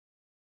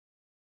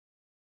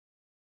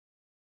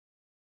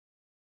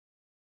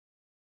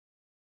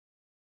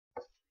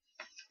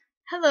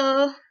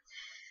Hello,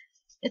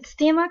 it's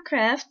Tema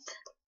Craft.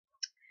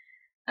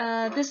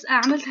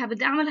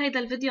 بدي أعمل هيدا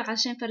الفيديو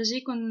عشان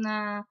فرجيكم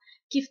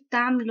كيف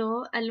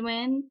تعملوا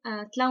ألوان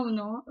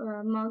تلونوا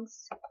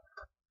mugs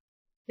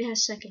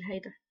بهالشكل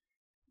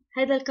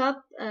هيدا الكاب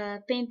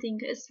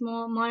painting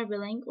اسمه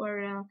marbling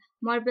or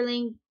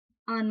marbling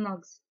on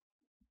mugs.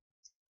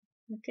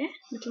 اوكي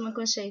مثل ما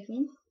نكون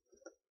شايفين.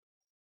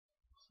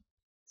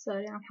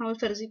 سوري عم حاول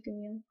فرجيكم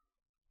اياه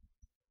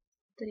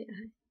بالطريقة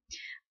هاي.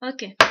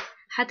 اوكي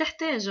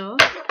حتحتاجوا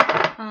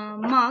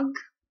مج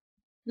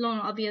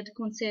لونه أبيض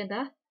يكون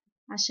سادة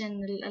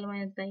عشان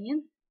الألوان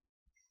تبين.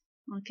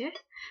 اوكي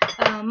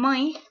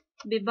مي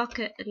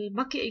بباكي،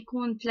 الباكي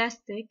يكون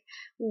بلاستيك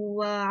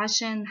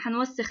وعشان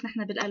حنوسخ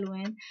نحن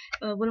بالألوان،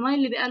 والمي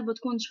اللي بقلبه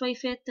تكون شوي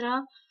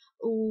فاترة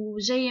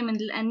وجاية من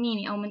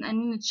القنينة أو من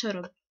قنينة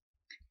شرب،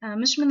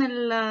 مش من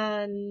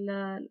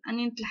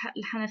قنينة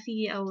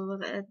الحنفية أو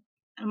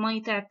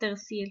المي تاع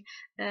التغسيل.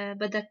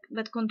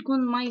 بدكم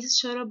تكون مي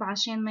شرب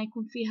عشان ما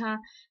يكون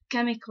فيها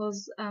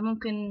كيميكالز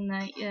ممكن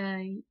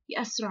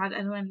يأثروا على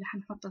الألوان اللي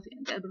حنحطها في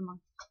قلب المي.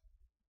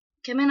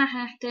 كمان رح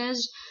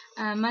نحتاج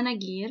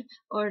مناجير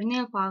or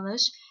nail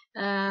polish.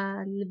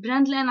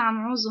 البراند اللي أنا عم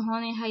عوزه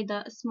هون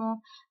هيدا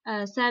اسمه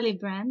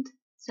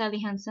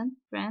سالي هانسن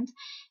براند.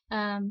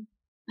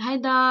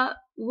 هيدا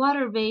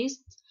water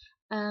based،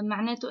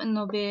 معناته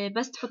انه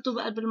بس تحطوه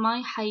بقلب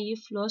المي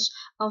حيفلش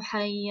او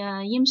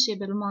حيمشي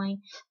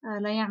بالمي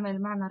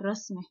ليعمل معنى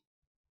الرسمة.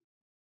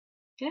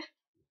 اوكي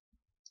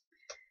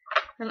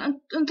هلا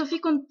انتو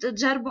فيكم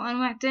تجربوا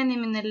انواع تاني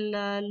من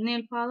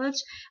النيل بولش،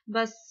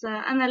 بس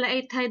انا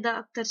لقيت هيدا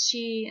اكتر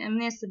شي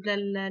مناسب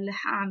للي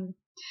حاعمله.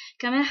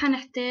 كمان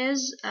حنحتاج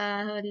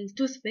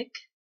التوث بيك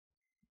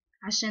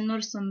عشان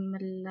نرسم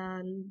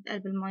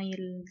قلب المي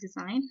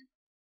الديزاين.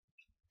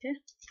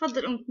 اوكي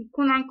بفضل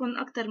يكون عندكم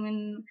اكتر من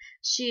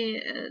شي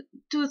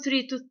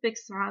 2-3 توث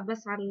بيكس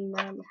بس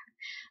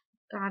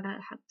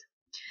على حد.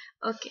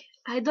 اوكي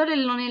هيدول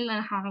اللونين اللي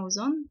انا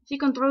حعوزهم.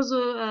 فيكم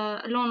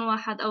تعوزوا لون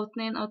واحد او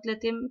اثنين او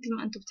ثلاثة مثل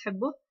ما انتم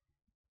بتحبوا.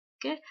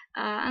 اوكي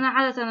انا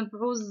عادة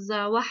بعوز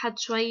واحد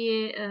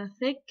شوي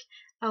ثيك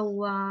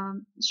او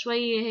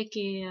شوي هيك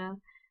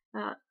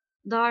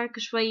دارك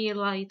شوي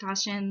لايت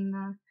عشان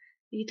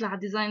يطلع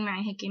ديزاين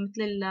معي هيك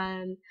مثل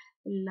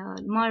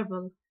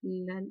الماربل،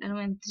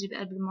 الالوان بتجي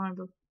بقلب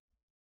الماربل.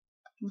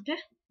 اوكي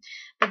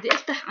بدي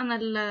افتح انا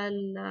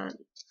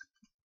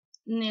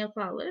النيل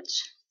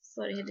باليتش.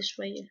 سوري هيدي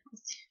شوية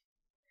قصدي.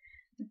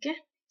 اوكي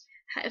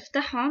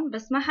حافتحهم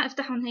بس ما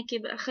حافتحهم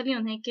هيك، بقى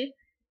خليهم هيك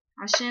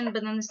عشان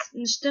بدنا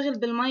نشتغل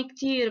بالماء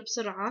كتير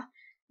بسرعة،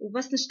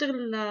 وبس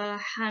نشتغل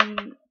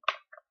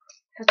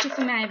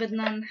حتشوفوا معي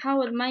بدنا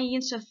نحاول ما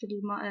ينشف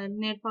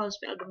النيل باليش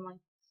بقلب الماء.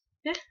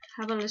 اوكي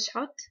حبلش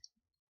حط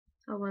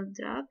اول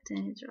دراب،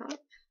 تاني دراب،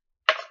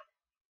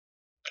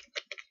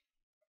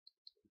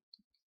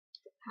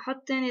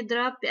 هحط تاني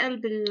دراب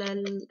بقلب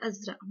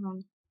الازرق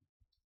هون.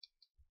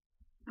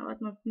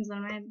 اوقات ما بتنزل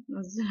معي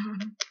بنزلها.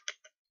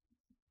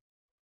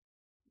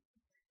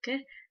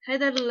 اوكي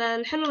هيدا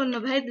الحلو انه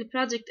بهيدا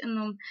البروجكت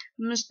انه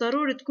مش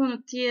ضروري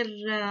تكونوا كتير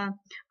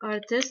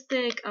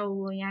artistic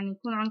او يعني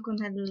يكون عندكم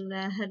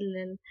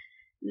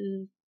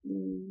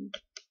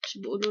شو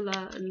بيقولوا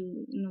له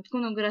انه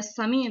تكونوا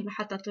رسامين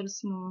لحتى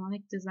ترسموا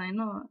هيك ديزاين.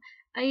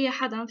 اي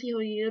حدا فيه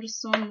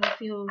يرسم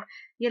وفيه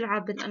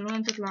يلعب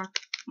بالالوان تطلع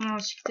معه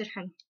شي كتير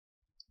حلو.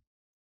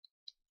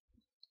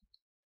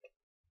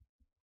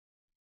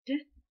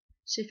 اوكي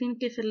شايفين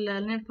كيف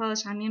النيل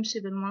بولش عم يمشي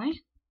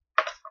بالمي؟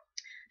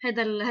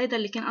 هيدا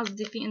اللي كان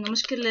قصدي فيه، انه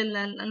مش كل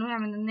الانواع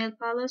من النيل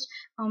باليش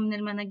او من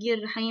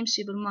المناجير رح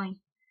يمشي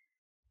بالمي.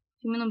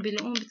 في منهم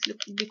بيلاقون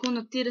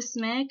بيكونوا كتير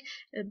سماك،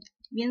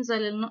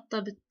 بينزل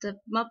النقطة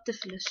ما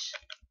بتفلش.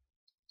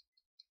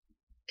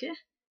 اوكي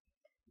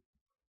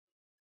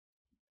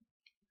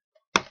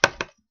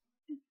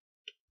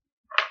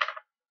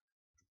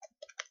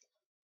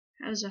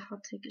ارجع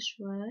احط هيك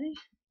شوي.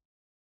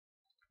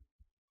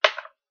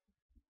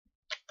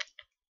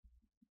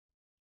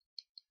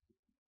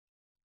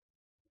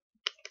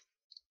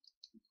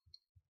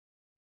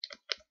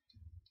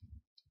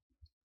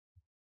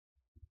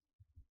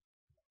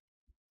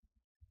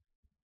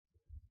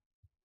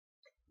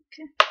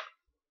 اوكي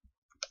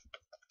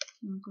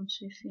انكم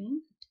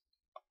شايفين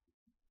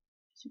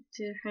شي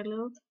كتير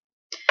حلو.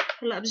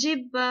 هلا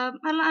بجيب،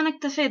 هلا انا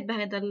اكتفيت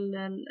بهيدا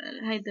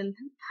هيدا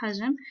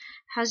الحجم.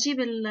 حجيب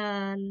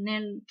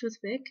النيل توث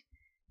بيك،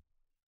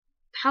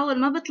 بحاول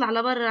ما بطلع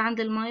لبرا عند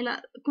المي،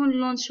 لا يكون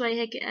اللون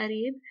شوي هيك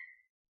قريب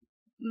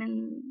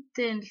من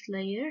تاني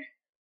لاير.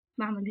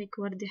 بعمل هيك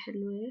وردة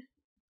حلوة.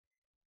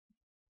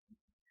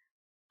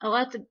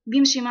 اوقات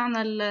بيمشي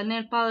معنا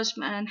النيل باليش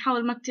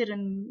نحاول ما كتير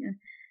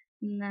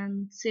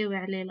نساوي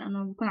عليه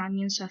لانه بكون عم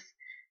ينشف.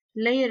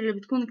 اللاير اللي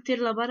بتكون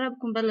كتير لبرا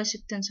بكون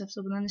بلشت تنشف،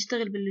 سو بدنا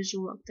نشتغل باللي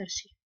جوا اكتر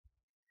شي.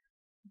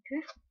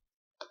 اوكي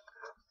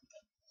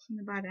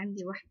انا بعد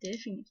عندي وحدة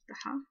فيني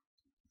افتحها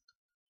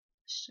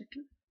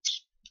بالشكل.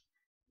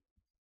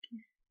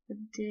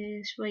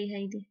 بدي شوي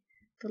هيدي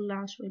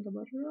طلعها شوي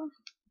لبرا.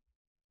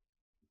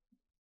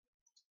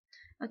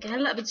 اوكي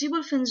هلا بتجيبوا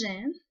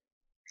الفنجان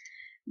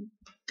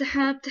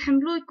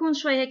بتحملوه يكون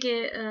شوي هيك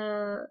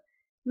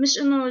مش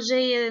انه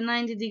جاي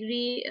 90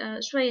 degree،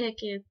 شوي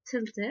هيك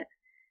تلتق.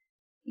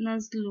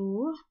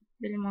 نزلوه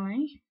بالماء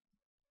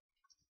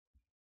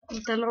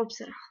وطلعوه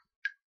بسرعة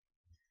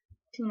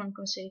مثل ما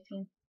انكم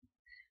شايفين.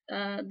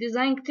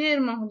 ديزاين كتير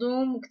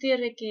مهضوم وكتير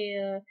هيك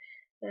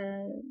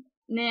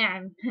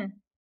ناعم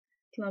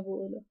مثل ما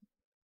بقولوا.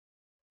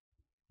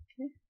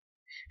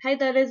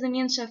 هيدا لازم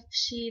ينشف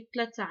شي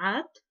 3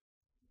 ساعات،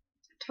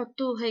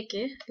 تحطوه هيك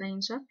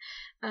لينشف.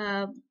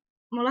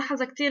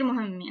 ملاحظة كتير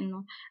مهمة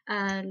إنه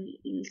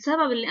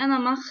السبب اللي أنا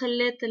ما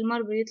خليت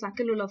المربى يطلع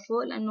كله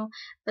لفوق لأنه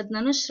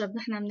بدنا نشرب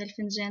نحن من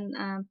الفنجان.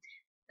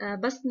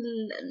 بس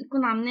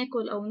نكون عم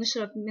ناكل أو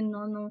نشرب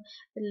منه، إنه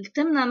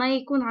التمنة ما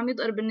يكون عم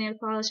يدقر بالنيل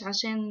باش،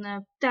 عشان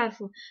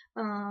بتعرفوا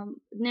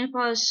النيل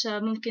باش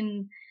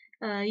ممكن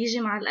يجي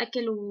مع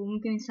الأكل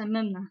وممكن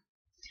يسممنا.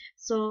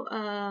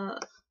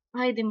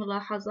 هيدي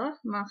ملاحظة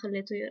ما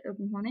خليته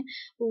يقرب من هون.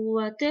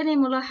 وتاني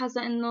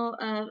ملاحظة إنه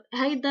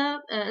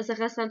هيدا إذا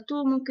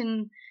غسلتوه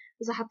ممكن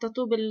إذا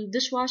حطيتوه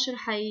بالدش واشر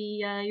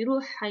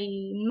حيروح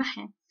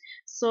حينمحي.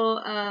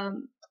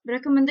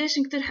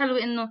 recommendation كتير حلو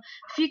إنه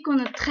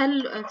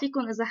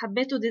فيكن إذا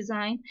حبيتوا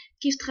ديزاين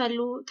كيف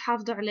تخلوه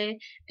تحافظوا عليه،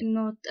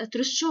 إنه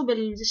ترشوه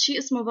بالشي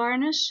اسمه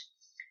varnish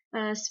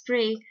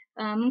سبراي.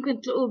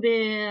 ممكن تلاقوه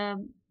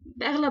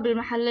بأغلب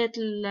المحلات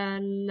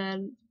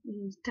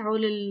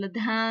تعول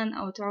الدهان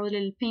أو تعول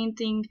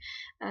البينتينج،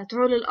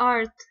 تعول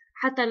الارت،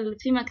 حتى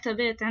في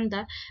مكتبات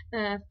عندها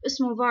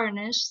اسمه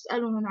فارنيش،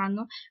 اسألوهم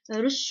عنه.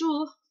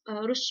 رشوا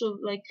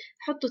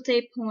حطوا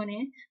تيب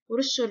هون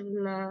ورشوا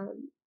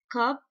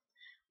الكاب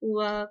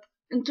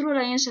وانطروا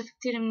لينشف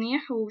كتير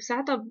منيح،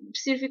 وساعتها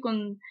بصير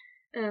فيكن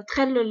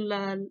تخلوا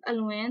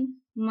الألوان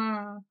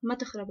ما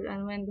تخرب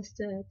الألوان بس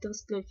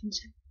تغسلوا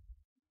الفنجان.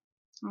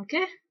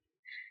 اوكي،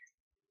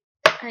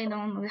 هيدا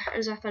هون رح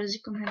ارجع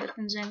فرجيكم هذا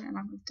الفنجان اللي انا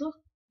عملته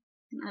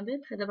من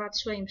قبل. هذا بعد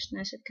شوي مش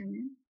ناشف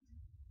كمان.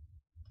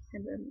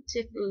 هذا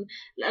شايف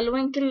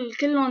الالوان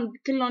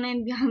كل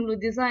لونين بيعملوا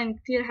ديزاين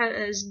كتير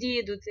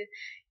جديد،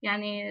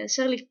 يعني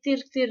شغله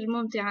كتير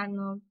ممتعه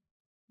انه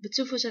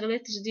بتشوفوا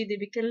شغلات جديده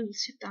بكل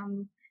شيء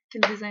بتعملوا، كل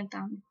ديزاين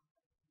بتعملوا.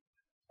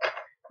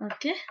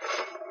 اوكي،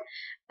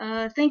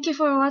 thank you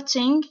for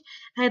watching.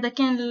 هذا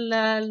كان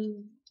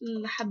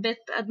اللي حبيت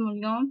اقدمه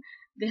اليوم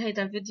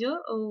بهيدا الفيديو،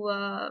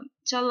 وإن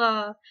شاء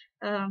الله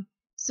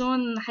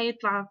soon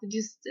حيطلع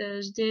فيديوز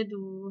جديد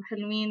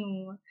وحلوين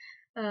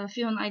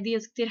وفيهم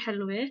ideas كتير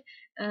حلوة.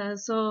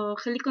 so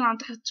خليكم عم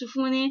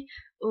تشوفوني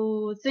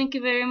و thank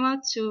you very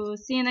much و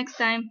see you next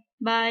time.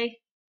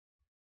 Bye.